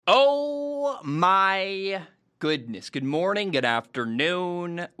Oh my goodness. Good morning, good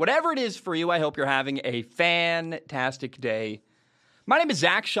afternoon. Whatever it is for you, I hope you're having a fantastic day. My name is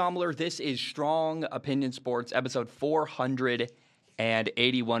Zach Schaumler. This is Strong Opinion Sports, episode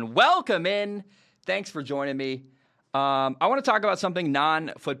 481. Welcome in. Thanks for joining me. I want to talk about something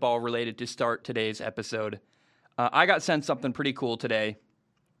non-football related to start today's episode. I got sent something pretty cool today.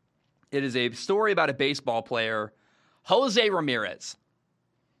 It is a story about a baseball player, Jose Ramirez.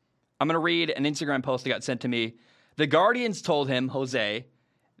 I'm going to read an Instagram post that got sent to me. The Guardians told him, Jose,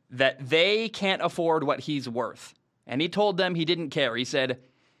 that they can't afford what he's worth. And he told them he didn't care. He said,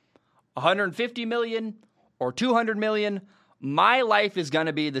 $150 million or $200 million, my life is going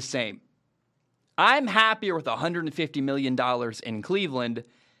to be the same. I'm happier with $150 million in Cleveland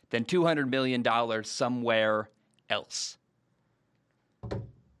than $200 million somewhere else.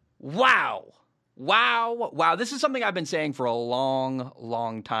 Wow. This is something I've been saying for a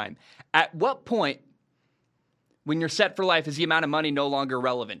long time. At what point, when you're set for life, is the amount of money no longer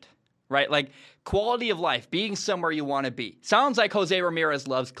relevant? Right? Like, quality of life, being somewhere you want to be. Sounds like Jose Ramirez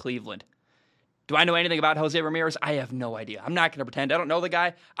loves Cleveland. Do I know anything about Jose Ramirez? I have no idea. I'm not going to pretend. I don't know the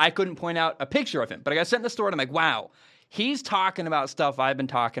guy. I couldn't point out a picture of him. But I got sent the story, and I'm like, wow. He's talking about stuff I've been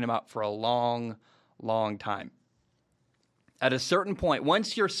talking about for a long time. At a certain point,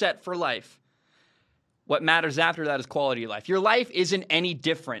 once you're set for life, what matters after that is quality of life. Your life isn't any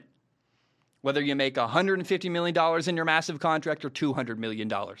different whether you make $150 million in your massive contract or $200 million.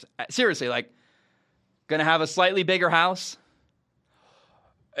 Seriously, like, gonna have a slightly bigger house?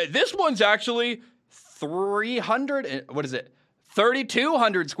 This one's actually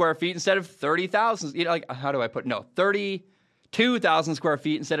 3,200 square feet instead of 30,000. You know, like, how do I put it? No, 32,000 square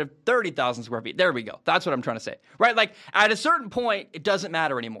feet instead of 30,000 square feet. There we go. That's what I'm trying to say, right? Like, at a certain point, it doesn't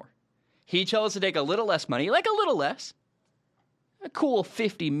matter anymore. He chose to take a little less money, like a little less, a cool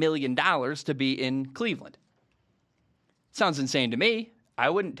 $50 million to be in Cleveland. Sounds insane to me. I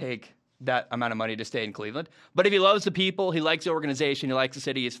wouldn't take that amount of money to stay in Cleveland. But if he loves the people, he likes the organization, he likes the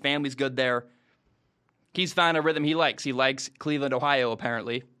city, his family's good there, he's found a rhythm he likes. He likes Cleveland, Ohio,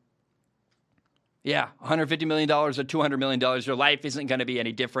 apparently. Yeah, $150 million or $200 million, your life isn't going to be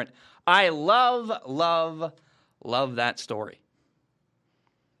any different. I love that story.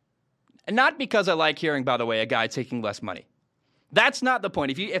 And not because I like hearing, by the way, a guy taking less money. That's not the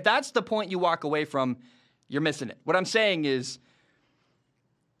point. If that's the point you walk away from, you're missing it. What I'm saying is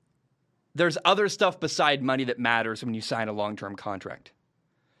there's other stuff beside money that matters when you sign a long-term contract.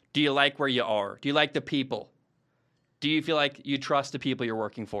 Do you like where you are? Do you like the people? Do you feel like you trust the people you're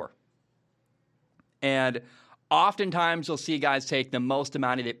working for? And oftentimes you'll see guys take the most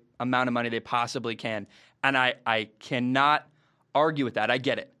amount of money they possibly can. And I cannot argue with that. I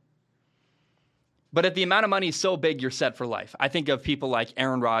get it. But if the amount of money is so big, you're set for life. I think of people like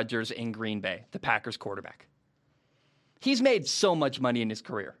Aaron Rodgers in Green Bay, the Packers quarterback. He's made so much money in his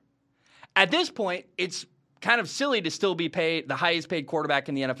career. At this point, it's kind of silly to still be paid the highest paid quarterback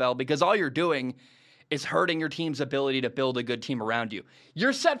in the NFL because all you're doing is hurting your team's ability to build a good team around you.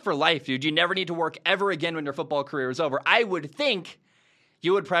 You're set for life, dude. You never need to work ever again when your football career is over. I would think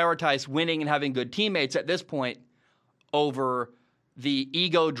you would prioritize winning and having good teammates at this point over the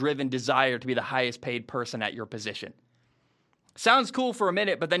ego-driven desire to be the highest paid person at your position. Sounds cool for a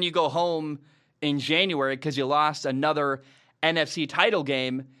minute, but then you go home in January because you lost another NFC title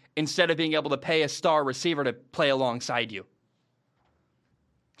game instead of being able to pay a star receiver to play alongside you.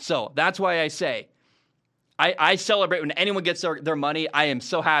 So that's why I say, I celebrate when anyone gets their money. I am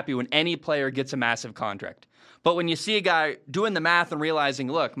so happy when any player gets a massive contract. But when you see a guy doing the math and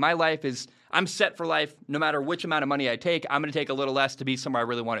realizing, look, my life is, I'm set for life. No matter which amount of money I take, I'm going to take a little less to be somewhere I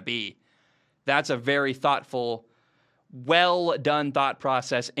really want to be. That's a very thoughtful, well-done thought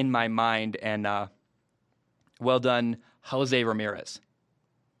process in my mind. And well done, Jose Ramirez.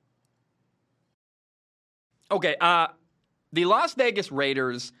 Okay, the Las Vegas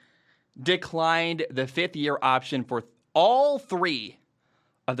Raiders declined the fifth-year option for all three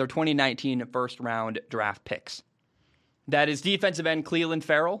of their 2019 first-round draft picks. That is defensive end Clelin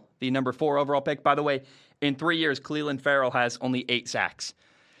Ferrell, the number 4 overall pick. By the way, in 3 years, Clelin Ferrell has only 8 sacks.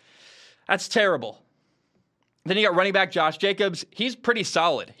 That's terrible. Then you got running back Josh Jacobs. He's pretty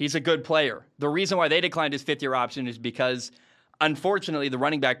solid. He's a good player. The reason why they declined his fifth-year option is because, unfortunately, the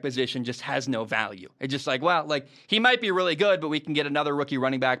running back position just has no value. It's just like, well, like, he might be really good, but we can get another rookie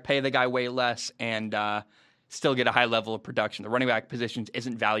running back, pay the guy way less, and still get a high level of production. The running back position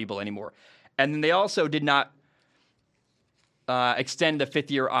isn't valuable anymore. And then they also did not extend the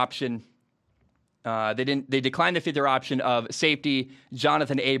fifth-year option. They declined the fifth-year option of safety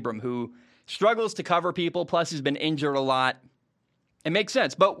Jonathan Abram, who struggles to cover people, plus he's been injured a lot. It makes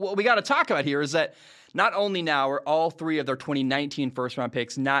sense. But what we got to talk about here is that not only now are all three of their 2019 first-round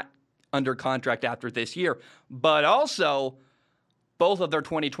picks not under contract after this year, but also both of their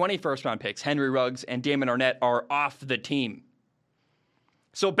 2020 first-round picks, Henry Ruggs and Damon Arnett, are off the team.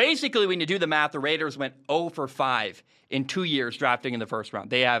 So basically, when you do the math, the Raiders went 0 for 5 in 2 years drafting in the first round.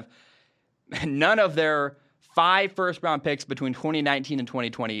 They have none of their 5 first-round picks between 2019 and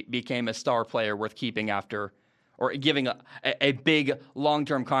 2020 became a star player worth keeping after or giving a big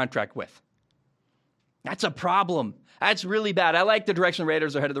long-term contract with. That's a problem. That's really bad. I like the direction the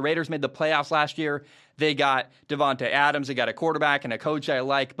Raiders are headed. The Raiders made the playoffs last year. They got Devontae Adams. They got a quarterback and a coach I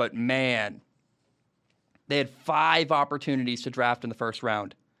like, but man, they had 5 opportunities to draft in the first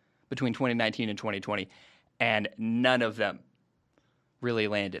round between 2019 and 2020, and none of them really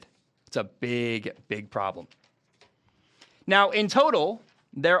landed. It's a big, big problem. Now, in total,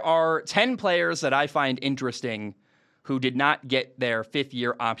 there are 10 players that I find interesting who did not get their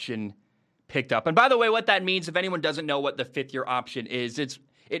fifth-year option picked up. And by the way, what that means, if anyone doesn't know what the fifth-year option is,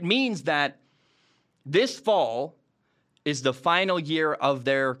 it means that this fall is the final year of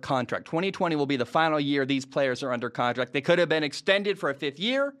their contract. 2020 will be the final year these players are under contract. They could have been extended for a 5th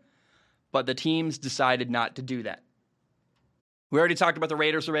year, but the teams decided not to do that. We already talked about the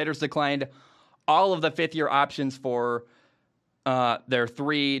Raiders. The Raiders declined all of the 5th-year options for their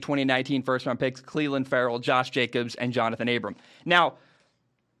 3 2019 first-round picks, Cleveland Farrell, Josh Jacobs, and Jonathan Abram. Now,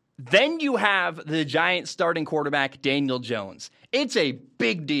 then you have the Giants starting quarterback, Daniel Jones. It's a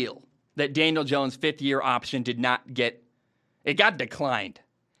big deal that Daniel Jones' 5th-year option got declined.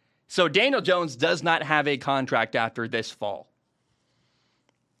 So Daniel Jones does not have a contract after this fall.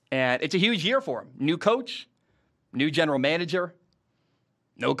 And it's a huge year for him. New coach, new general manager,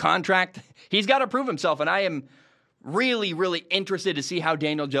 no contract. He's got to prove himself, and I am really, really interested to see how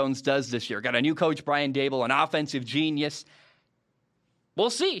Daniel Jones does this year. Got a new coach, Brian Daboll, an offensive genius. We'll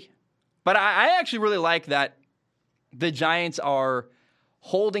see. But I actually really like that the Giants are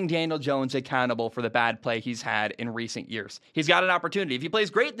holding Daniel Jones accountable for the bad play he's had in recent years. He's got an opportunity. If he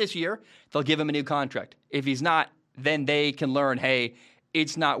plays great this year, they'll give him a new contract. If he's not, then they can learn, hey,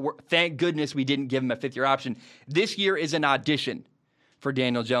 it's not thank goodness we didn't give him a 5th-year option. This year is an audition for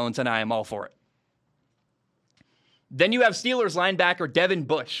Daniel Jones, and I am all for it. Then you have Steelers linebacker Devin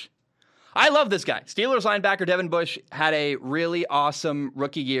Bush. I love this guy. Steelers linebacker Devin Bush had a really awesome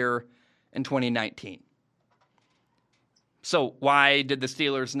rookie year in 2019. So why did the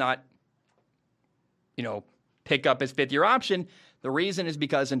Steelers not, pick up his 5th-year option? The reason is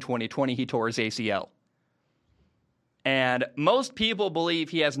because in 2020 he tore his ACL. And most people believe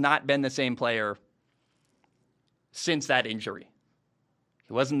he has not been the same player since that injury.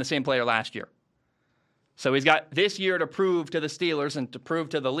 He wasn't the same player last year. So he's got this year to prove to the Steelers and to prove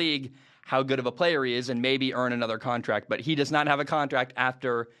to the league how good of a player he is and maybe earn another contract. But he does not have a contract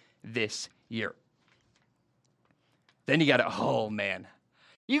after this year. Then you got oh man.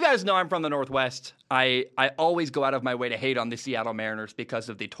 You guys know I'm from the Northwest. I always go out of my way to hate on the Seattle Mariners because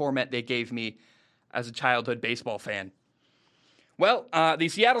of the torment they gave me as a childhood baseball fan. Well, the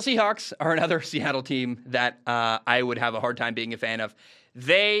Seattle Seahawks are another Seattle team that I would have a hard time being a fan of.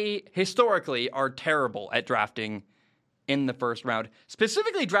 They historically are terrible at drafting in the first round,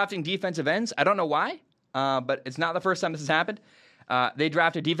 specifically drafting defensive ends. I don't know why, but it's not the first time this has happened. They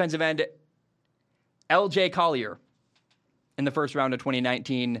drafted defensive end L.J. Collier in the first round of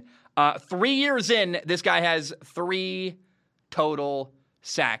 2019. 3 years in, this guy has 3 total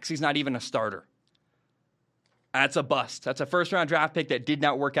sacks. He's not even a starter. That's a bust. That's a first-round draft pick that did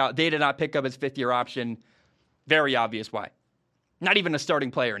not work out. They did not pick up his 5th-year option. Very obvious why. Not even a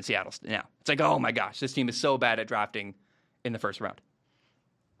starting player in Seattle now. It's like, oh my gosh, this team is so bad at drafting in the first round.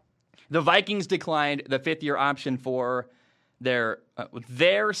 The Vikings declined the 5th-year option for their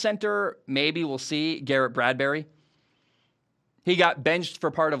center. Maybe we'll see, Garrett Bradbury. He got benched for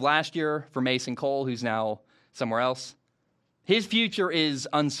part of last year for Mason Cole, who's now somewhere else. His future is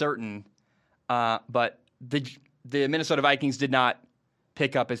uncertain, but the Minnesota Vikings did not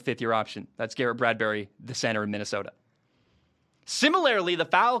pick up his 5th-year option. That's Garrett Bradbury, the center in Minnesota. Similarly, the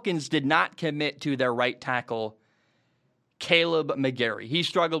Falcons did not commit to their right tackle, Caleb McGarry. He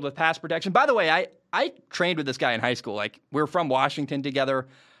struggled with pass protection. By the way, I trained with this guy in high school. We're from Washington together.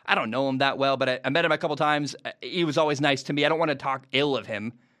 I don't know him that well, but I met him a couple times. He was always nice to me. I don't want to talk ill of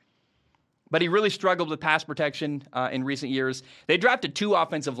him. But he really struggled with pass protection in recent years. They drafted 2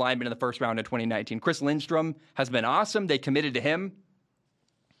 offensive linemen in the first round of 2019. Chris Lindstrom has been awesome. They committed to him.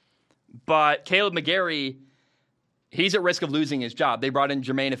 But Caleb McGarry, he's at risk of losing his job. They brought in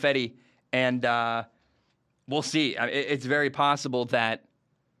Jermaine Ifedi, and we'll see. It's very possible that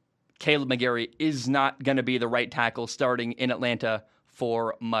Caleb McGarry is not going to be the right tackle starting in Atlanta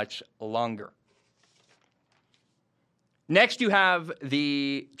for much longer. Next, you have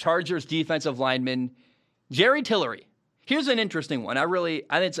the Chargers defensive lineman, Jerry Tillery. Here's an interesting one.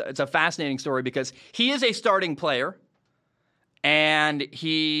 I think it's a fascinating story because he is a starting player, and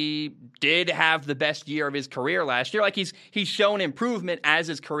he did have the best year of his career last year. Like he's shown improvement as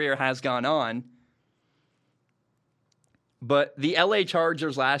his career has gone on. But the LA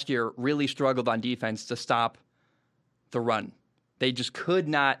Chargers last year really struggled on defense to stop the run. They just could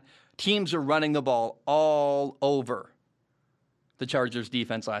not. Teams are running the ball all over the Chargers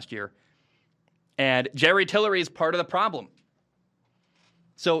defense last year. And Jerry Tillery is part of the problem.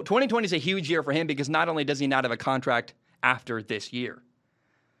 So 2020 is a huge year for him because not only does he not have a contract after this year,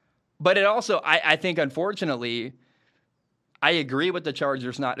 but it also, I think, unfortunately, I agree with the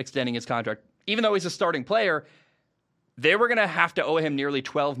Chargers not extending his contract. Even though he's a starting player, they were going to have to owe him nearly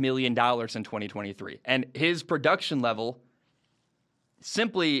 $12 million in 2023. And his production level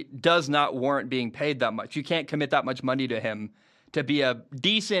simply does not warrant being paid that much. You can't commit that much money to him to be a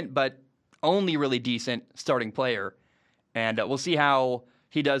decent, but only really decent starting player. And we'll see how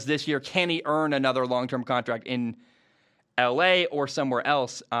he does this year. Can he earn another long-term contract in LA or somewhere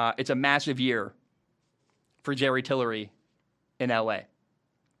else? It's a massive year for Jerry Tillery in LA.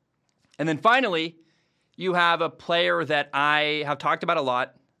 And then finally, you have a player that I have talked about a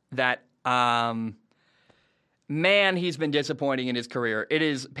lot that, man, he's been disappointing in his career. It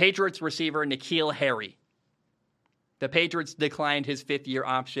is Patriots receiver N'Keal Harry. The Patriots declined his fifth-year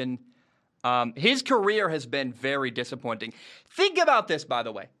option. His career has been very disappointing. Think about this, by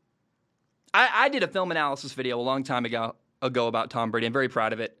the way. I did a film analysis video a long time ago about Tom Brady. I'm very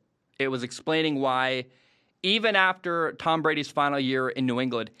proud of it. It was explaining why, even after Tom Brady's final year in New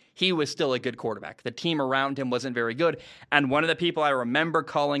England, he was still a good quarterback. The team around him wasn't very good. And one of the people I remember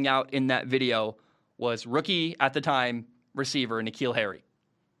calling out in that video was rookie at the time receiver N'Keal Harry.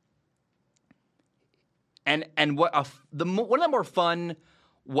 And one of the more fun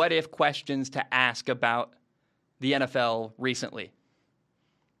what-if questions to ask about the NFL recently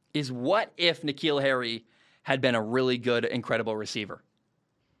is, what if N'Keal Harry had been a really good, incredible receiver?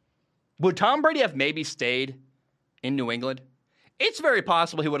 Would Tom Brady have maybe stayed in New England? It's very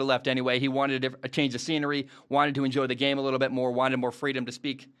possible he would have left anyway. He wanted a change of scenery, wanted to enjoy the game a little bit more, wanted more freedom to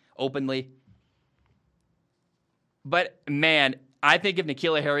speak openly. But, man, I think if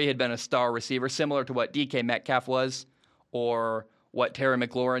N'Keal Harry had been a star receiver, similar to what DK Metcalf was or what Terry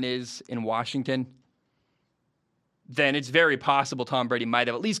McLaurin is in Washington, then it's very possible Tom Brady might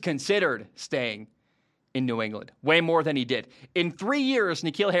have at least considered staying in New England, way more than he did. In 3 years,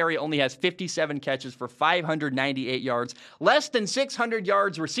 N'Keal Harry only has 57 catches for 598 yards, less than 600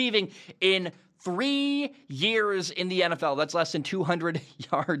 yards receiving in 3 years in the NFL. That's less than 200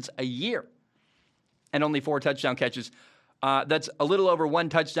 yards a year, and only 4 touchdown catches. That's a little over 1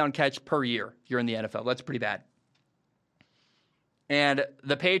 touchdown catch per year here in the NFL. That's pretty bad. And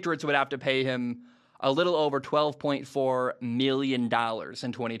the Patriots would have to pay him a little over $12.4 million in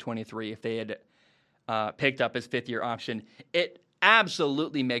 2023 if they had picked up his fifth-year option. It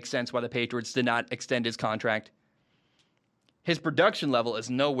absolutely makes sense why the Patriots did not extend his contract. His production level is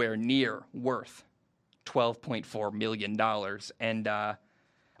nowhere near worth $12.4 million. And,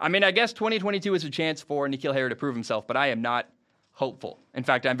 I guess 2022 is a chance for N'Keal Harry to prove himself, but I am not hopeful. In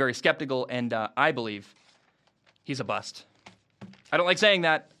fact, I'm very skeptical, and I believe he's a bust. I don't like saying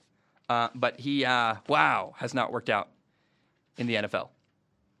that, but he, has not worked out in the NFL.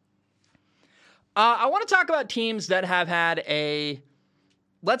 I want to talk about teams that have had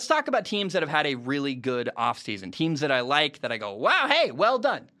let's talk about teams that have had a really good offseason. Teams that I like, that I go, wow, hey, well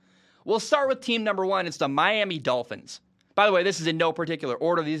done. We'll start with team number 1. It's the Miami Dolphins. By the way, this is in no particular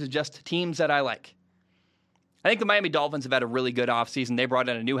order. These are just teams that I like. I think the Miami Dolphins have had a really good offseason. They brought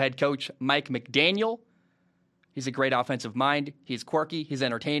in a new head coach, Mike McDaniel. He's a great offensive mind. He's quirky. He's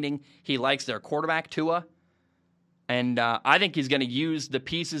entertaining. He likes their quarterback, Tua. And I think he's going to use the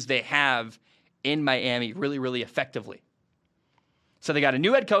pieces they have in Miami really, really effectively. So they got a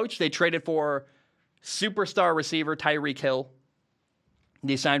new head coach. They traded for superstar receiver Tyreek Hill.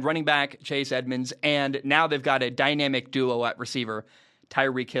 They signed running back Chase Edmonds. And now they've got a dynamic duo at receiver,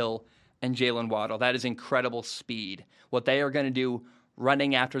 Tyreek Hill and Jalen Waddle. That is incredible speed. What they are going to do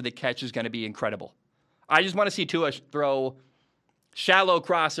running after the catch is going to be incredible. I just want to see Tua throw shallow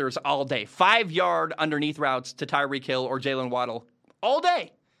crossers all day. 5-yard underneath routes to Tyreek Hill or Jalen Waddle all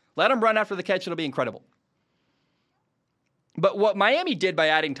day. Let him run after the catch. It'll be incredible. But what Miami did by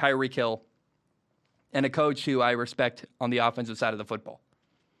adding Tyreek Hill and a coach who I respect on the offensive side of the football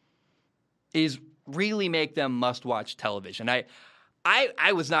is really make them must-watch television.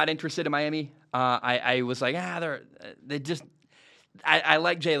 I was not interested in Miami. I was like, they just. I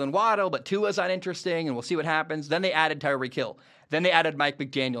like Jalen Waddle, but Tua's not interesting, and we'll see what happens. Then they added Tyreek Hill. Then they added Mike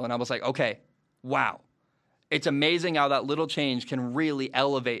McDaniel, and I was like, okay, wow. It's amazing how that little change can really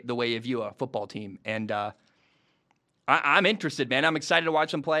elevate the way you view a football team. And I'm interested, man. I'm excited to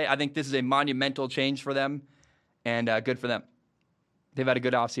watch them play. I think this is a monumental change for them, and good for them. They've had a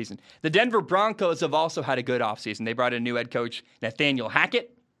good offseason. The Denver Broncos have also had a good offseason. They brought in a new head coach, Nathaniel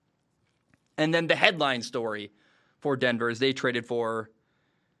Hackett. And then the headline story for Denver is they traded for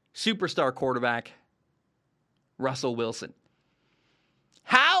superstar quarterback Russell Wilson.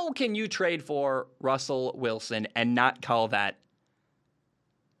 How can you trade for Russell Wilson and not call that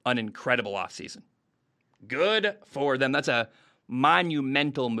an incredible offseason? Good for them. That's a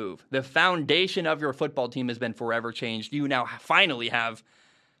monumental move. The foundation of your football team has been forever changed. You now finally have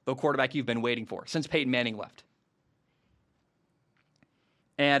the quarterback you've been waiting for since Peyton Manning left.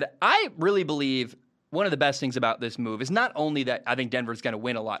 And I really believe one of the best things about this move is not only that I think Denver's going to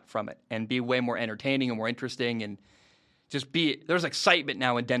win a lot from it and be way more entertaining and more interesting and there's excitement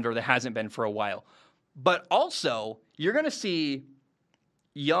now in Denver that hasn't been for a while. But also, you're going to see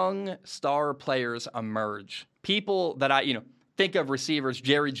young star players emerge. People that think of receivers,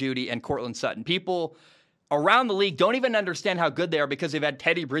 Jerry Jeudy and Cortland Sutton. People around the league don't even understand how good they are because they've had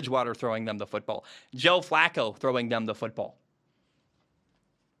Teddy Bridgewater throwing them the football, Joe Flacco throwing them the football.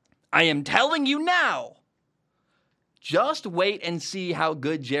 I am telling you now, just wait and see how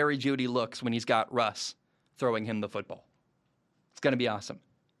good Jerry Jeudy looks when he's got Russ throwing him the football. It's going to be awesome.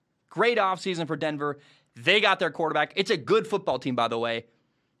 Great offseason for Denver. They got their quarterback. It's a good football team, by the way,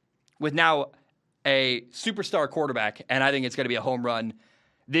 with now a superstar quarterback, and I think it's going to be a home run.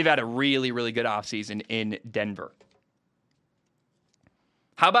 They've had a really, really good offseason in Denver.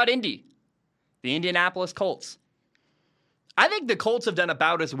 How about Indy? The Indianapolis Colts. I think the Colts have done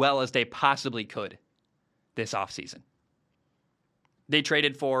about as well as they possibly could this offseason. They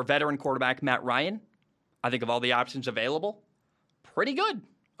traded for veteran quarterback Matt Ryan. I think of all the options available, pretty good.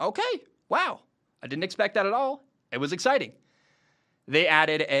 Okay, wow. I didn't expect that at all. It was exciting. They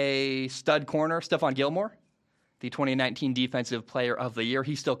added a stud corner, Stephon Gilmore, the 2019 Defensive Player of the Year.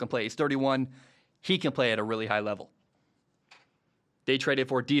 He still can play. He's 31. He can play at a really high level. They traded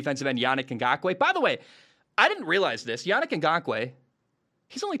for defensive end Yannick Ngakoue. By the way, I didn't realize this. Yannick Ngakoue,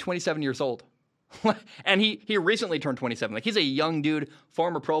 he's only 27 years old. And he recently turned 27. Like, he's a young dude,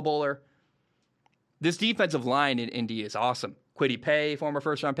 former Pro Bowler. This defensive line in Indy is awesome. Kwity Paye, former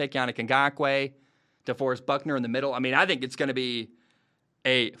first-round pick, Yannick Ngakoue, DeForest Buckner in the middle. I mean, I think it's going to be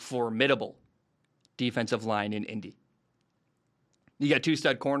a formidable defensive line in Indy. You got two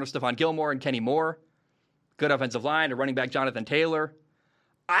stud corners, Stephon Gilmore and Kenny Moore. Good offensive line, a running back, Jonathan Taylor.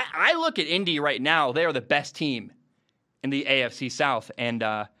 I look at Indy right now. They are the best team in the AFC South, and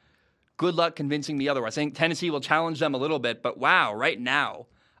good luck convincing me otherwise. I think Tennessee will challenge them a little bit, but wow, right now,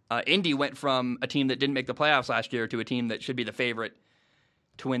 Indy went from a team that didn't make the playoffs last year to a team that should be the favorite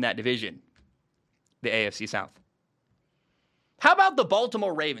to win that division, the AFC South. How about the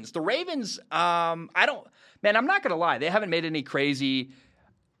Baltimore Ravens? The Ravens, I'm not going to lie. They haven't made any crazy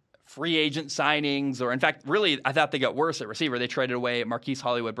free agent signings, or in fact, really, I thought they got worse at receiver. They traded away Marquise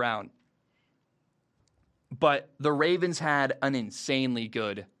Hollywood Brown. But the Ravens had an insanely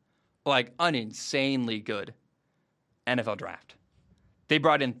good NFL draft. They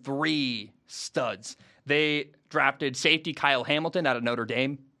brought in 3 studs. They drafted safety Kyle Hamilton out of Notre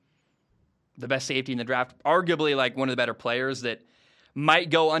Dame, the best safety in the draft, arguably like one of the better players that might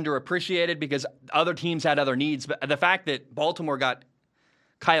go underappreciated because other teams had other needs. But the fact that Baltimore got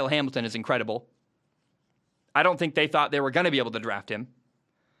Kyle Hamilton is incredible. I don't think they thought they were going to be able to draft him.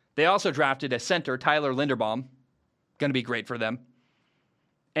 They also drafted a center, Tyler Linderbaum. Going to be great for them.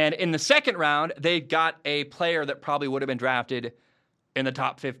 And in the second round, they got a player that probably would have been drafted in the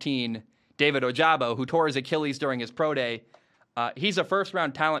top 15, David Ojabo, who tore his Achilles during his pro day. He's a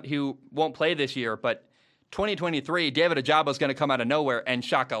first-round talent who won't play this year, but 2023, David Ojabo is going to come out of nowhere and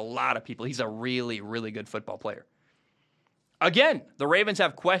shock a lot of people. He's a really, really good football player. Again, the Ravens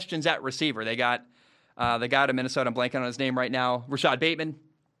have questions at receiver. They got the guy in Minnesota, I'm blanking on his name right now, Rashad Bateman.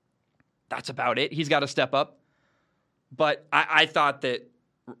 That's about it. He's got to step up. But I thought that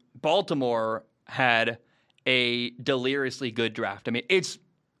Baltimore had a deliriously good draft. I mean, it's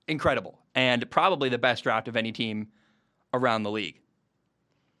incredible and probably the best draft of any team around the league.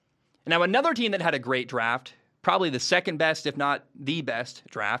 Now, another team that had a great draft, probably the second best, if not the best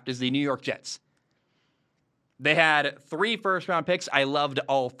draft, is the New York Jets. They had 3 first-round picks. I loved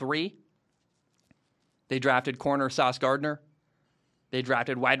all 3. They drafted corner Sauce Gardner. They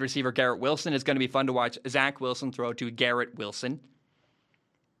drafted wide receiver Garrett Wilson. It's going to be fun to watch Zach Wilson throw to Garrett Wilson.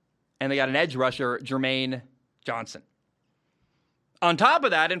 and they got an edge rusher, Jermaine Johnson. On top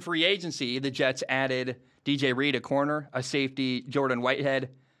of that, in free agency, the Jets added DJ Reed, a corner, a safety, Jordan Whitehead,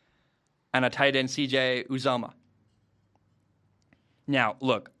 and a tight end, CJ Uzoma. Now,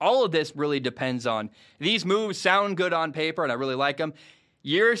 look, all of this really depends on, these moves sound good on paper, and I really like them.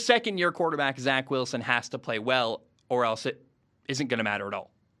 Your second-year quarterback, Zach Wilson, has to play well, or else it isn't going to matter at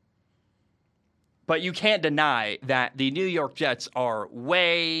all. But you can't deny that the New York Jets are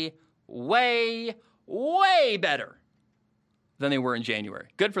way, way, way better than they were in January.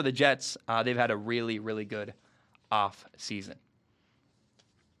 Good for the Jets. They've had a really, really good off season.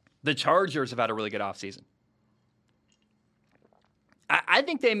 The Chargers have had a really good off season. I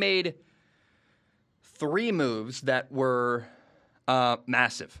think they made 3 moves that were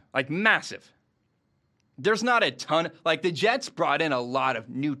massive. Like, massive. There's not a ton. Like, the Jets brought in a lot of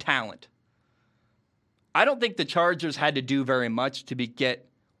new talent. I don't think the Chargers had to do very much to get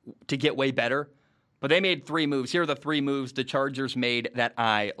way better, but they made 3 moves. Here are the 3 moves the Chargers made that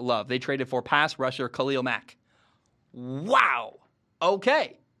I love. They traded for pass rusher Khalil Mack. Wow.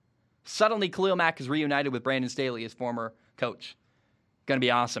 Okay. Suddenly, Khalil Mack is reunited with Brandon Staley, his former coach. Going to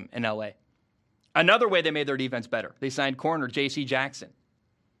be awesome in L.A. Another way they made their defense better, they signed corner J.C. Jackson.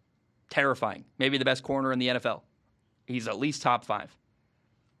 Terrifying. Maybe the best corner in the NFL. He's at least top 5.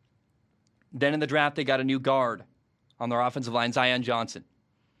 Then in the draft, they got a new guard on their offensive line, Zion Johnson.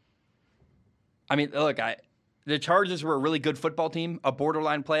 I mean, look, the Chargers were a really good football team, a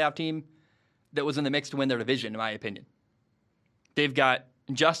borderline playoff team that was in the mix to win their division, in my opinion. They've got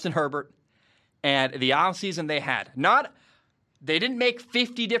Justin Herbert, and the offseason they didn't make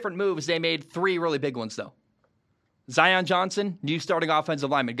 50 different moves. They made 3 really big ones, though. Zion Johnson, new starting offensive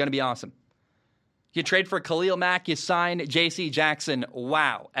lineman, going to be awesome. You trade for Khalil Mack, you sign J.C. Jackson.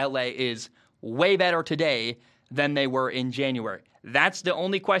 Wow, L.A. is way better today than they were in January. That's the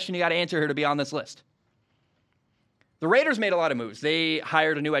only question you got to answer here to be on this list. The Raiders made a lot of moves. They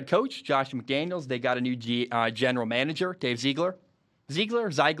hired a new head coach, Josh McDaniels. They got a new general manager, Dave Ziegler.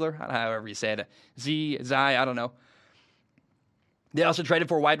 Ziegler, however you say it. I don't know. They also traded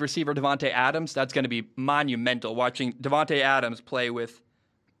for wide receiver Devontae Adams. That's going to be monumental, watching Devontae Adams play with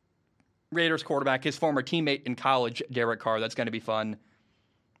Raiders quarterback, his former teammate in college, Derek Carr. That's going to be fun.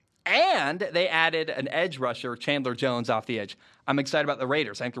 And they added an edge rusher, Chandler Jones, off the edge. I'm excited about the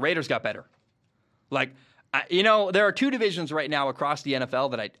Raiders. I think the Raiders got better. There are 2 divisions right now across the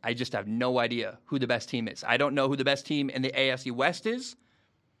NFL that I just have no idea who the best team is. I don't know who the best team in the AFC West is.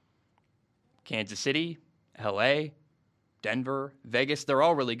 Kansas City, LA, Denver, Vegas, they're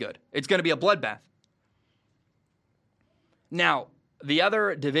all really good. It's going to be a bloodbath. Now, the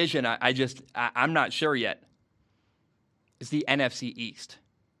other division I'm not sure yet is the NFC East.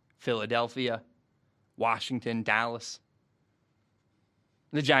 Philadelphia, Washington, Dallas.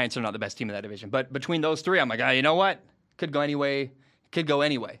 The Giants are not the best team in that division. But between those 3, I'm like, you know what? Could go anyway. Could go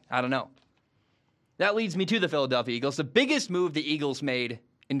anyway. I don't know. That leads me to the Philadelphia Eagles. The biggest move the Eagles made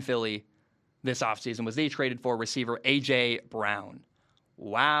in Philly this offseason was they traded for receiver A.J. Brown.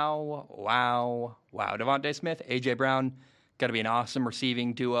 Wow. Devontae Smith, A.J. Brown, got to be an awesome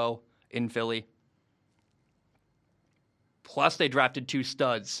receiving duo in Philly. Plus, they drafted 2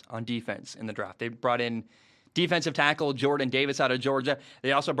 studs on defense in the draft. They brought in defensive tackle Jordan Davis out of Georgia.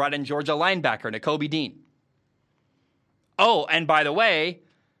 They also brought in Georgia linebacker Nakobe Dean. Oh, and by the way,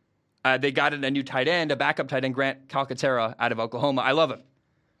 they got in a new tight end, a backup tight end, Grant Calcaterra out of Oklahoma. I love him.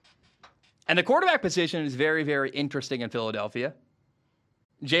 And the quarterback position is very, very interesting in Philadelphia.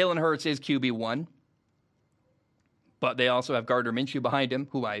 Jalen Hurts is QB1. But they also have Gardner Minshew behind him,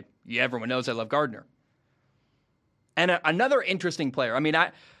 who everyone knows I love Gardner. And another interesting player.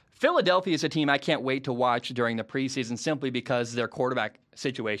 Philadelphia is a team I can't wait to watch during the preseason simply because their quarterback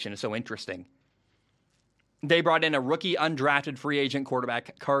situation is so interesting. They brought in a rookie undrafted free agent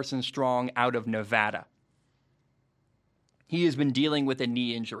quarterback, Carson Strong, out of Nevada. He has been dealing with a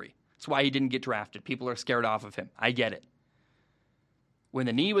knee injury. That's why he didn't get drafted. People are scared off of him. I get it. When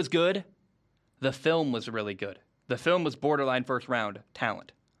the knee was good, the film was really good. The film was borderline first-round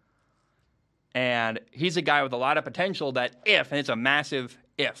talent. And he's a guy with a lot of potential that and it's a massive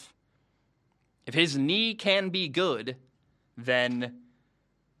if his knee can be good, then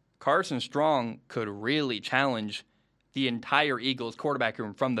Carson Strong could really challenge the entire Eagles quarterback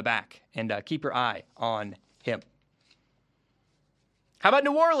room from the back. And keep your eye on him. How about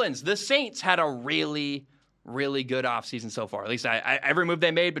New Orleans? The Saints had a really, really good offseason so far. At least every move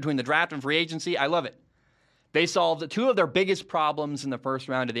they made between the draft and free agency, I love it. They solved 2 of their biggest problems in the first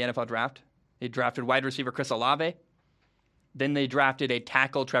round of the NFL draft. They drafted wide receiver Chris Olave. Then they drafted a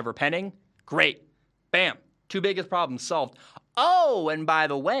tackle, Trevor Penning. Great. Bam. 2 biggest problems solved. Oh, and by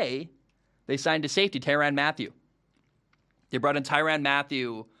the way, they signed a safety, Tyrann Mathieu. They brought in Tyrann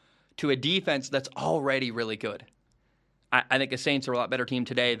Mathieu to a defense that's already really good. I think the Saints are a lot better team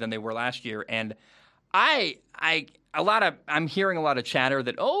today than they were last year, and I'm hearing a lot of chatter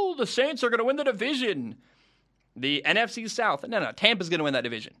that, oh, the Saints are going to win the division. The NFC South. No, Tampa's going to win that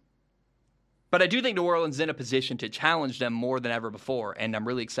division. But I do think New Orleans is in a position to challenge them more than ever before, and I'm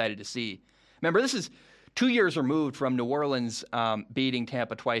really excited to see. Remember, this is 2 years removed from New Orleans beating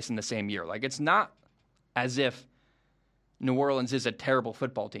Tampa twice in the same year. Like, it's not as if New Orleans is a terrible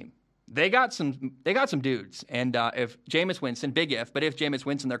football team. They got some dudes, and if Jameis Winston, big if, but if Jameis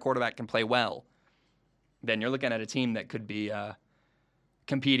Winston, their quarterback, can play well, then you're looking at a team that could be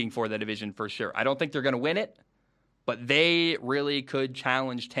competing for the division for sure. I don't think they're going to win it, but they really could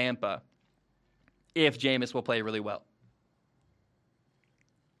challenge Tampa if Jameis will play really well.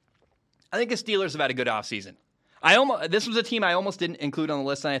 I think the Steelers have had a good offseason. This was a team I almost didn't include on the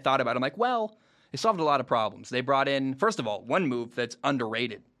list, and I thought about it. I'm like, well, they solved a lot of problems. They brought in, first of all, one move that's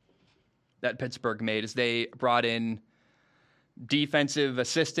underrated that Pittsburgh made is they brought in defensive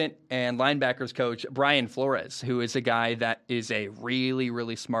assistant and linebackers coach Brian Flores, who is a guy that is a really,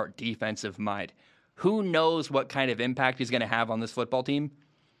 really smart defensive mind. Who knows what kind of impact he's going to have on this football team?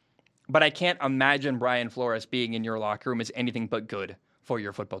 But I can't imagine Brian Flores being in your locker room as anything but good for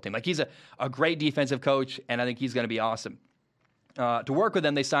your football team. Like, he's a great defensive coach, and I think he's going to be awesome. To work with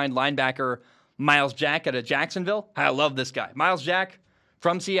them, they signed linebacker Miles Jack out of Jacksonville. I love this guy. Miles Jack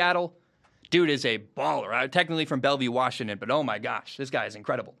from Seattle. Dude is a baller. Technically from Bellevue, Washington, but oh my gosh, this guy is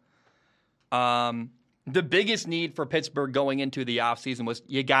incredible. The biggest need for Pittsburgh going into the offseason was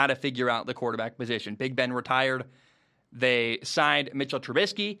you got to figure out the quarterback position. Big Ben retired. They signed Mitchell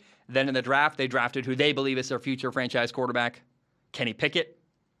Trubisky. Then in the draft, they drafted who they believe is their future franchise quarterback, Kenny Pickett.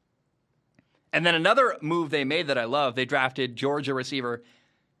 And then another move they made that I love, they drafted Georgia receiver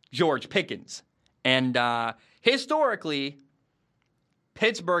George Pickens. And historically,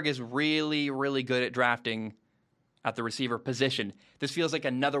 Pittsburgh is really, really good at drafting at the receiver position. This feels like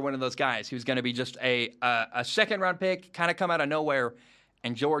another one of those guys who's going to be just a second-round pick, kind of come out of nowhere,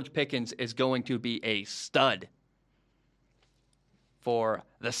 and George Pickens is going to be a stud for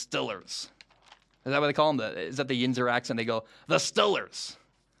the Steelers. Is that what they call them? Is that the Yinzer accent? They go, the Steelers.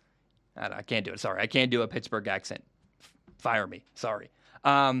 I can't do it. Sorry. I can't do a Pittsburgh accent. Fire me. Sorry.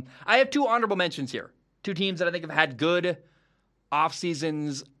 I have two honorable mentions here. Two teams that I think have had good off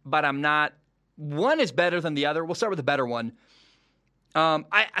seasons, but I'm not. One is better than the other. We'll start with the better one. So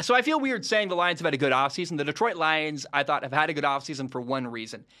I feel weird saying the Lions have had a good offseason. The Detroit Lions, I thought, have had a good offseason for one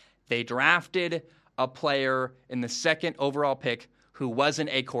reason. They drafted a player in the second overall pick who wasn't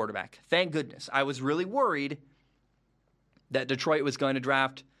a quarterback. Thank goodness. I was really worried that Detroit was going to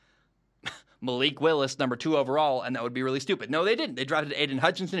draft Malik Willis, number 2 overall, and that would be really stupid. No, they didn't. They drafted Aiden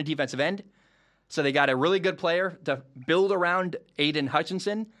Hutchinson, a defensive end. So they got a really good player to build around Aiden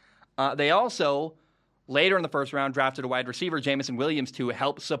Hutchinson. They also, later in the first round, drafted a wide receiver, Jameson Williams, to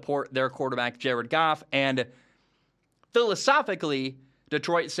help support their quarterback, Jared Goff. And philosophically,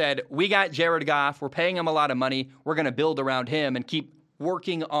 Detroit said, we got Jared Goff. We're paying him a lot of money. We're going to build around him and keep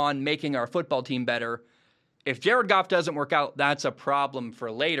working on making our football team better. If Jared Goff doesn't work out, that's a problem for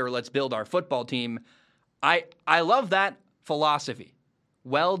later. Let's build our football team. I love that philosophy.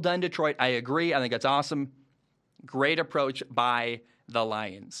 Well done, Detroit. I agree. I think that's awesome. Great approach by the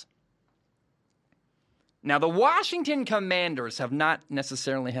Lions. Now, the Washington Commanders have not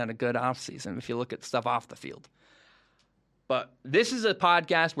necessarily had a good offseason if you look at stuff off the field. But this is a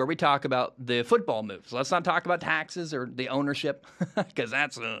podcast where we talk about the football moves. Let's not talk about taxes or the ownership because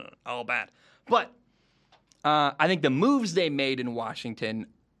that's all bad. But I think the moves they made in Washington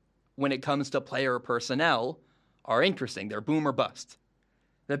when it comes to player personnel are interesting. They're boom or bust.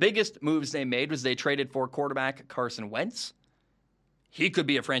 The biggest moves they made was they traded for quarterback Carson Wentz. He could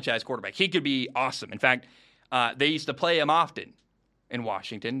be a franchise quarterback. He could be awesome. In fact, they used to play him often in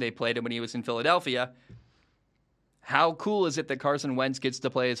Washington. They played him when he was in Philadelphia. How cool is it that Carson Wentz gets to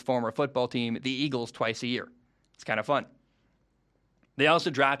play his former football team, the Eagles, twice a year? It's kind of fun. They also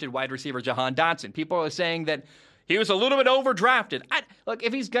drafted wide receiver Jahan Dotson. People are saying that he was a little bit overdrafted. Look,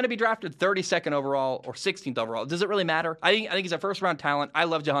 if he's going to be drafted 32nd overall or 16th overall, does it really matter? I think he's a first-round talent. I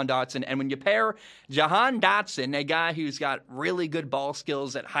love Jahan Dotson. And when you pair Jahan Dotson, a guy who's got really good ball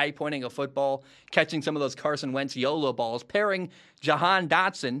skills at high pointing a football, catching some of those Carson Wentz YOLO balls, pairing Jahan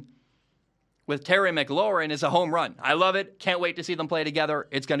Dotson with Terry McLaurin is a home run. I love it. Can't wait to see them play together.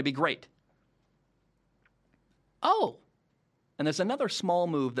 It's going to be great. Oh, and there's another small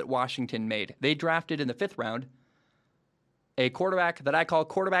move that Washington made. They drafted in the 5th round a quarterback that I call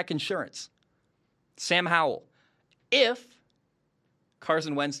quarterback insurance, Sam Howell. If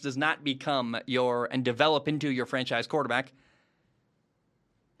Carson Wentz does not become and develop into your franchise quarterback.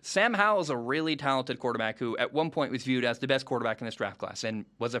 Sam Howell is a really talented quarterback who at one point was viewed as the best quarterback in this draft class and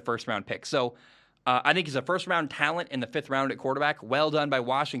was a first-round pick. So I think he's a first-round talent in the fifth round at quarterback. Well done by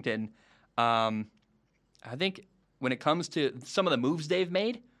Washington. I think when it comes to some of the moves they've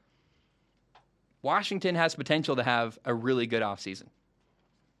made, Washington has potential to have a really good offseason.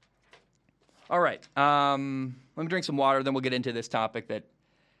 All right. Let me drink some water, then we'll get into this topic that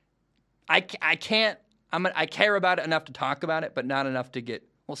I care about it enough to talk about it, but not enough to get...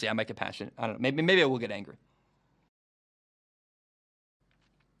 We'll see. I might get passionate. I don't know. Maybe I will get angry.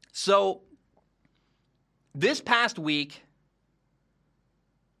 So, this past week,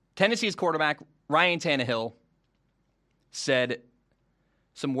 Tennessee's quarterback, Ryan Tannehill, said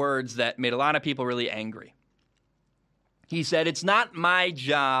some words that made a lot of people really angry. He said, "It's not my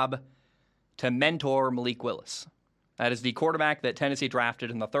job to mentor Malik Willis." That is the quarterback that Tennessee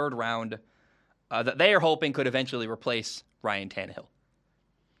drafted in the third round that they are hoping could eventually replace Ryan Tannehill.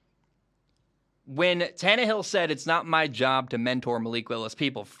 When Tannehill said, "It's not my job to mentor Malik Willis,"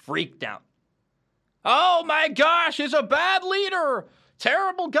 people freaked out. Oh my gosh, he's a bad leader.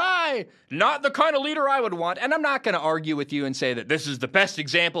 Terrible guy. Not the kind of leader I would want. And I'm not going to argue with you and say that this is the best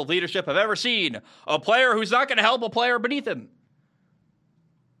example of leadership I've ever seen. A player who's not going to help a player beneath him.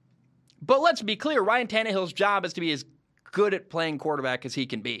 But let's be clear, Ryan Tannehill's job is to be as good at playing quarterback as he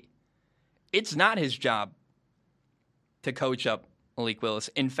can be. It's not his job to coach up Malik Willis.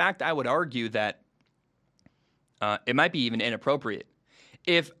 In fact, I would argue that it might be even inappropriate.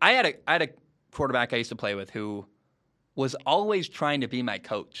 If I had a quarterback I used to play with who was always trying to be my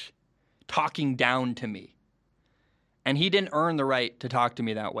coach, talking down to me, and he didn't earn the right to talk to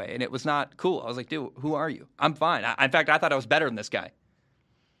me that way, and it was not cool. I was like, dude, who are you? I'm fine. In fact, I thought I was better than this guy.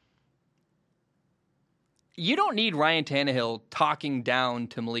 You don't need Ryan Tannehill talking down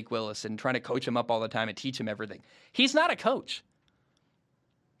to Malik Willis and trying to coach him up all the time and teach him everything. He's not a coach.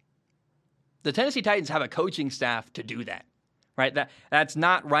 The Tennessee Titans have a coaching staff to do that, right? That's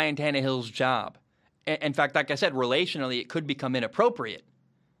not Ryan Tannehill's job. In fact, like I said, relationally, it could become inappropriate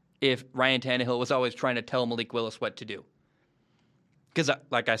if Ryan Tannehill was always trying to tell Malik Willis what to do. Because,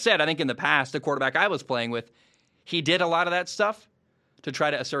 like I said, I think in the past, the quarterback I was playing with, he did a lot of that stuff to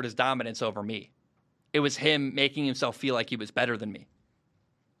try to assert his dominance over me. It was him making himself feel like he was better than me.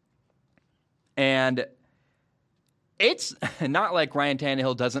 And it's not like Ryan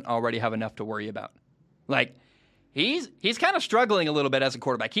Tannehill doesn't already have enough to worry about. Like, he's kind of struggling a little bit as a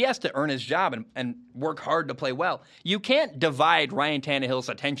quarterback. He has to earn his job and work hard to play well. You can't divide Ryan Tannehill's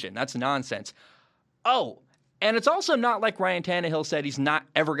attention. That's nonsense. Oh, and it's also not like Ryan Tannehill said he's not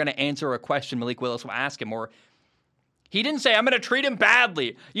ever going to answer a question Malik Willis will ask him, or he didn't say, I'm going to treat him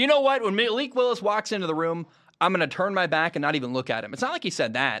badly. You know what? When Malik Willis walks into the room, I'm going to turn my back and not even look at him. It's not like he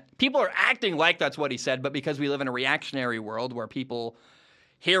said that. People are acting like that's what he said, but because we live in a reactionary world where people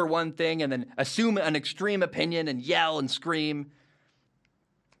hear one thing and then assume an extreme opinion and yell and scream.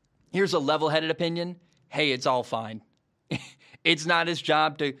 Here's a level-headed opinion. Hey, it's all fine. It's not his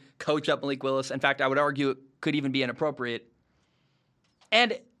job to coach up Malik Willis. In fact, I would argue it could even be inappropriate.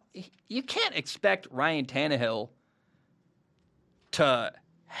 And you can't expect Ryan Tannehill to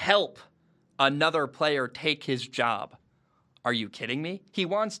help another player take his job. Are you kidding me? He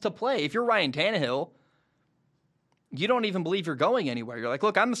wants to play. If you're Ryan Tannehill, you don't even believe you're going anywhere. You're like,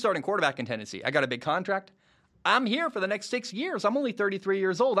 look, I'm the starting quarterback in Tennessee. I got a big contract. I'm here for the next 6 years. I'm only 33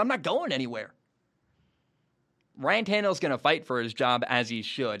 years old. I'm not going anywhere. Ryan Tannehill's going to fight for his job as he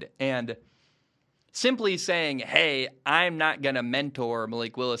should. And simply saying, hey, I'm not going to mentor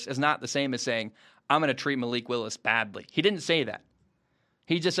Malik Willis is not the same as saying, I'm going to treat Malik Willis badly. He didn't say that.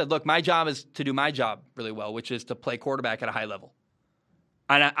 He just said, look, my job is to do my job really well, which is to play quarterback at a high level.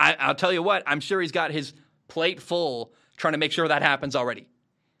 And I'll tell you what, I'm sure he's got his plate full trying to make sure that happens already.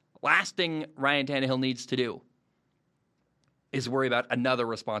 Last thing Ryan Tannehill needs to do is worry about another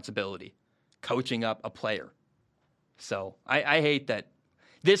responsibility, coaching up a player. So I hate that.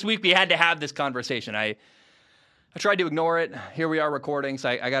 This week we had to have this conversation. I tried to ignore it. Here we are recording, so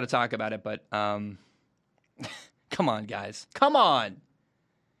I got to talk about it. But come on, guys. Come on.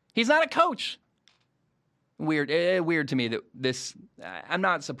 He's not a coach. Weird to me that this, I'm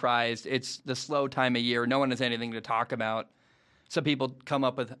not surprised. It's the slow time of year. No one has anything to talk about. Some people come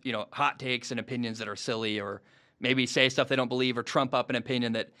up with, hot takes and opinions that are silly, or maybe say stuff they don't believe, or trump up an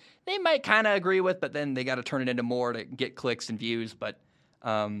opinion that they might kind of agree with, but then they got to turn it into more to get clicks and views. But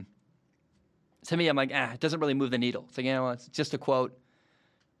to me, I'm like, it doesn't really move the needle. It's like, it's just a quote.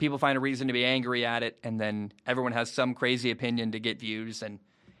 People find a reason to be angry at it, and then everyone has some crazy opinion to get views, and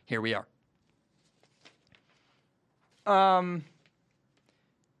here we are.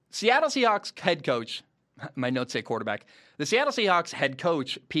 Seattle Seahawks head coach, my notes say quarterback, the Seattle Seahawks head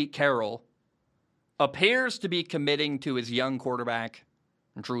coach, Pete Carroll, appears to be committing to his young quarterback,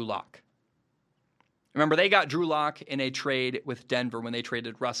 Drew Lock. Remember, they got Drew Lock in a trade with Denver when they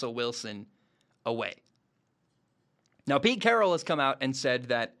traded Russell Wilson away. Now, Pete Carroll has come out and said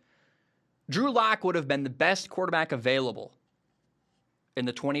that Drew Lock would have been the best quarterback available in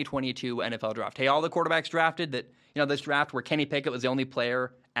the 2022 NFL draft. Hey, all the quarterbacks drafted this draft where Kenny Pickett was the only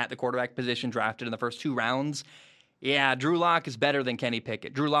player at the quarterback position drafted in the first 2 rounds. Yeah, Drew Lock is better than Kenny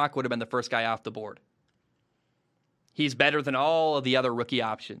Pickett. Drew Lock would have been the first guy off the board. He's better than all of the other rookie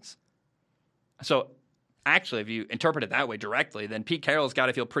options. So, actually, if you interpret it that way directly, then Pete Carroll's got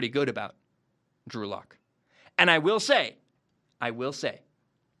to feel pretty good about Drew Lock. And I will say,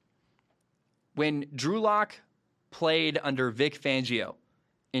 when Drew Lock played under Vic Fangio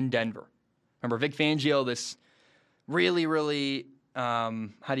in Denver, remember Vic Fangio, this really, really,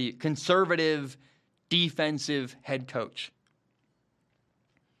 conservative defensive head coach.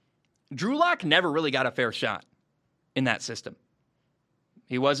 Drew Lock never really got a fair shot in that system.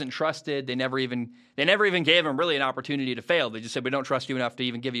 He wasn't trusted. They never even gave him really an opportunity to fail. They just said, we don't trust you enough to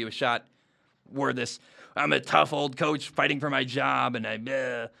even give you a shot. I'm a tough old coach fighting for my job. And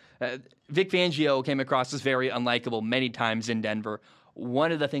Vic Fangio came across as very unlikable many times in Denver.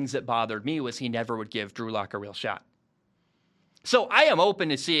 One of the things that bothered me was he never would give Drew Lock a real shot. So I am open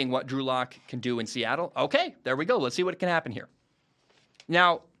to seeing what Drew Lock can do in Seattle. Okay, there we go. Let's see what can happen here.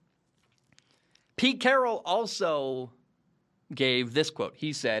 Now, Pete Carroll also gave this quote.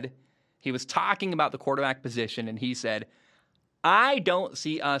 He said, he was talking about the quarterback position, and he said, I don't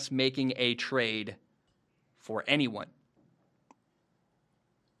see us making a trade for anyone.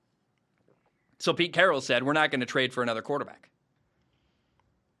 So Pete Carroll said, we're not going to trade for another quarterback.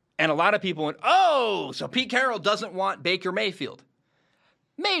 And a lot of people went, oh, so Pete Carroll doesn't want Baker Mayfield.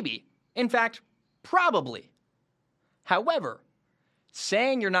 Maybe. In fact, probably. However,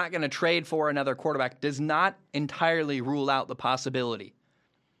 saying you're not going to trade for another quarterback does not entirely rule out the possibility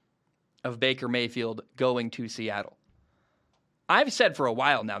of Baker Mayfield going to Seattle. I've said for a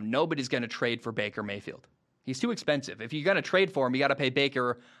while now, nobody's going to trade for Baker Mayfield. He's too expensive. If you're going to trade for him, you got to pay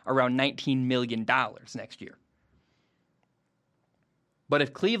Baker around $19 million next year. But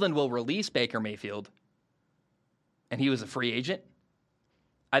if Cleveland will release Baker Mayfield and he was a free agent,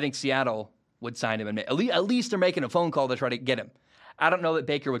 I think Seattle would sign him. And at least they're making a phone call to try to get him. I don't know that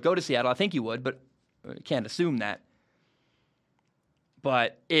Baker would go to Seattle. I think he would, but I can't assume that.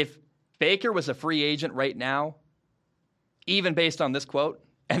 But if Baker was a free agent right now, even based on this quote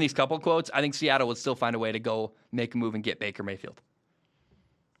and these couple quotes, I think Seattle would still find a way to go make a move and get Baker Mayfield.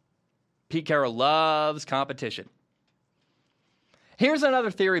 Pete Carroll loves competition. Here's another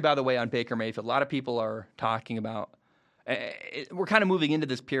theory, by the way, on Baker Mayfield. A lot of people are talking about, we're kind of moving into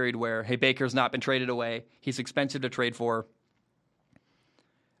this period where, hey, Baker's not been traded away. He's expensive to trade for.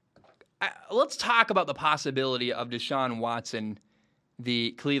 Let's talk about the possibility of Deshaun Watson,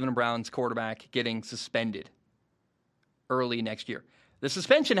 the Cleveland Browns quarterback, getting suspended early next year. The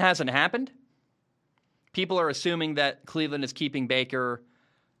suspension hasn't happened. People are assuming that Cleveland is keeping Baker,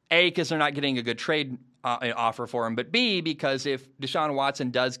 A, because they're not getting a good trade offer for him, but B, because if Deshaun Watson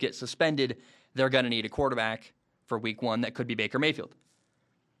does get suspended, they're going to need a quarterback for week 1 that could be Baker Mayfield.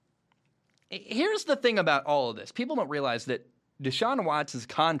 Here's the thing about all of this. People don't realize that Deshaun Watson's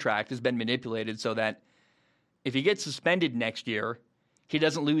contract has been manipulated so that if he gets suspended next year, he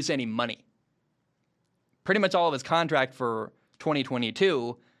doesn't lose any money. Pretty much all of his contract for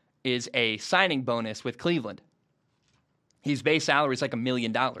 2022 is a signing bonus with Cleveland. His base salary is like $1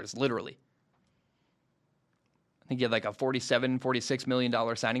 million, literally. I think he had like a $46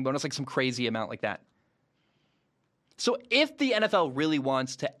 million signing bonus, like some crazy amount like that. So if the NFL really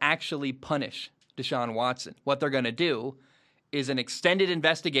wants to actually punish Deshaun Watson, what they're going to do is an extended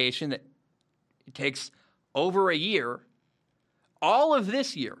investigation that takes over a year. All of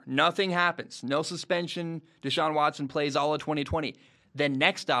this year, nothing happens. No suspension. Deshaun Watson plays all of 2020. Then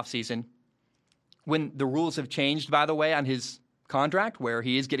next offseason, when the rules have changed, by the way, on his contract, where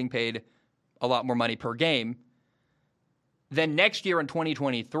he is getting paid a lot more money per game, then next year in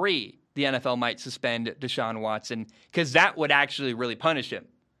 2023, the NFL might suspend Deshaun Watson because that would actually really punish him.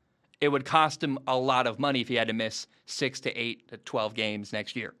 It would cost him a lot of money if he had to miss 6 to 8 to 12 games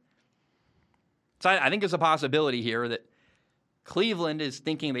next year. So I think there's a possibility here that Cleveland is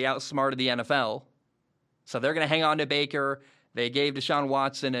thinking they outsmarted the NFL, so they're going to hang on to Baker. They gave Deshaun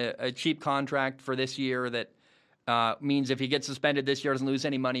Watson a cheap contract for this year that means if he gets suspended this year, doesn't lose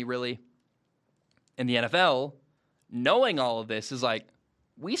any money really. And the NFL, knowing all of this, is like,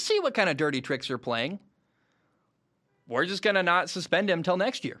 we see what kind of dirty tricks you're playing. we're just going to not suspend him until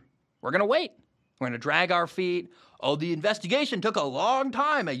next year. We're going to wait. We're going to drag our feet. Oh, the investigation took a long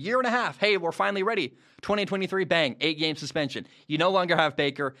time, a year and a half. Hey, we're finally ready. 2023, bang, 8-game suspension. You no longer have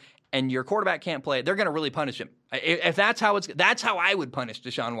Baker, and your quarterback can't play. They're going to really punish him. If that's how I would punish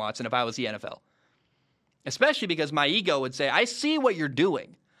Deshaun Watson if I was the NFL. Especially because my ego would say, I see what you're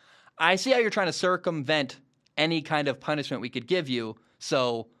doing. I see how you're trying to circumvent any kind of punishment we could give you,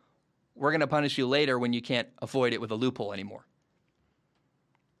 so we're going to punish you later when you can't avoid it with a loophole anymore.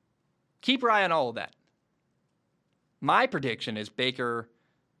 Keep your eye on all of that. My prediction is Baker,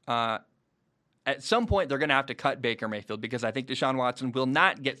 at some point they're going to have to cut Baker Mayfield because I think Deshaun Watson will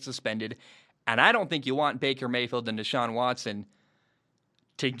not get suspended, and I don't think you want Baker Mayfield and Deshaun Watson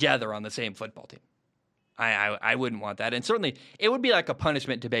together on the same football team. I wouldn't want that. And certainly it would be like a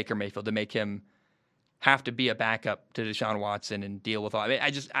punishment to Baker Mayfield to make him have to be a backup to Deshaun Watson and deal with all.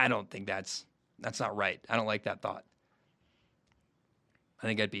 I don't think that's not right. I don't like that thought. I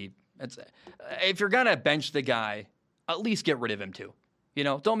think if you're going to bench the guy, at least get rid of him too.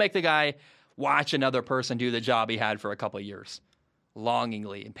 Don't make the guy watch another person do the job he had for a couple of years,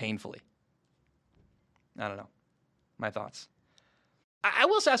 longingly and painfully. I don't know. My thoughts. I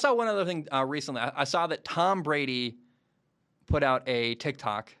will say I saw one other thing recently. I saw that Tom Brady put out a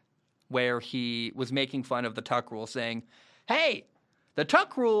TikTok where he was making fun of the tuck rule, saying, hey, the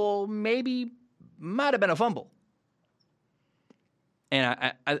tuck rule might have been a fumble.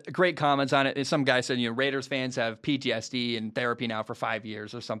 And great comments on it. Some guy said, Raiders fans have PTSD and therapy now for 5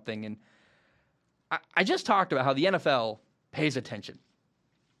 years or something. And I just talked about how the NFL pays attention.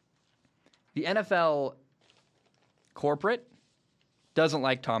 The NFL corporate doesn't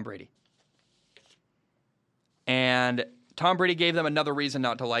like Tom Brady. And Tom Brady gave them another reason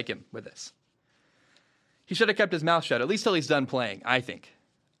not to like him with this. He should have kept his mouth shut, at least till he's done playing, I think.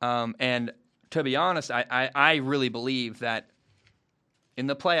 And to be honest, I really believe that in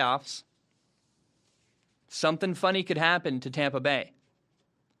the playoffs, something funny could happen to Tampa Bay.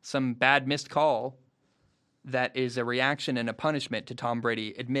 Some bad missed call that is a reaction and a punishment to Tom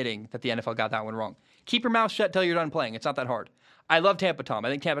Brady admitting that the NFL got that one wrong. Keep your mouth shut till you're done playing. It's not that hard. I love Tampa Tom. I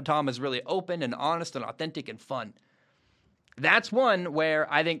think Tampa Tom is really open and honest and authentic and fun. That's one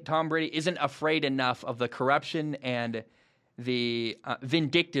where I think Tom Brady isn't afraid enough of the corruption and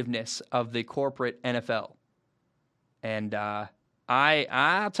vindictiveness of the corporate NFL. And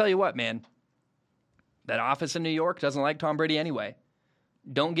I'll tell you what, man. That office in New York doesn't like Tom Brady anyway.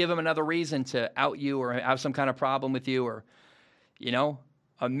 Don't give him another reason to out you or have some kind of problem with you or,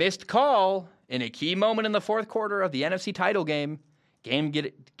 a missed call in a key moment in the fourth quarter of the NFC title game.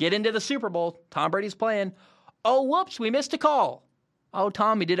 Get into the Super Bowl. Tom Brady's playing. Oh, whoops, we missed a call. Oh,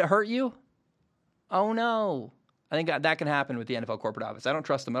 Tommy, did it hurt you? Oh, no. I think that can happen with the NFL corporate office. I don't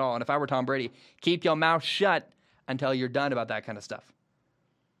trust them at all. And if I were Tom Brady, keep your mouth shut until you're done about that kind of stuff.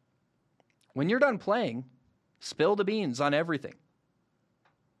 When you're done playing, spill the beans on everything.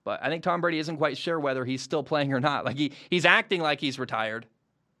 But I think Tom Brady isn't quite sure whether he's still playing or not. Like he's acting like he's retired,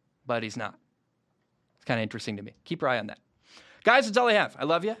 but he's not. It's kind of interesting to me. Keep your eye on that. Guys, that's all I have. I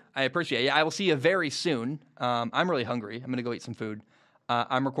love you. I appreciate you. I will see you very soon. I'm really hungry. I'm going to go eat some food.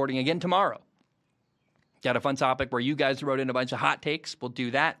 I'm recording again tomorrow. Got a fun topic where you guys wrote in a bunch of hot takes. We'll do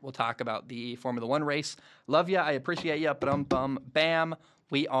that. We'll talk about the Formula One race. Love you. I appreciate you. Bam.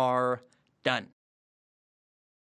 We are done.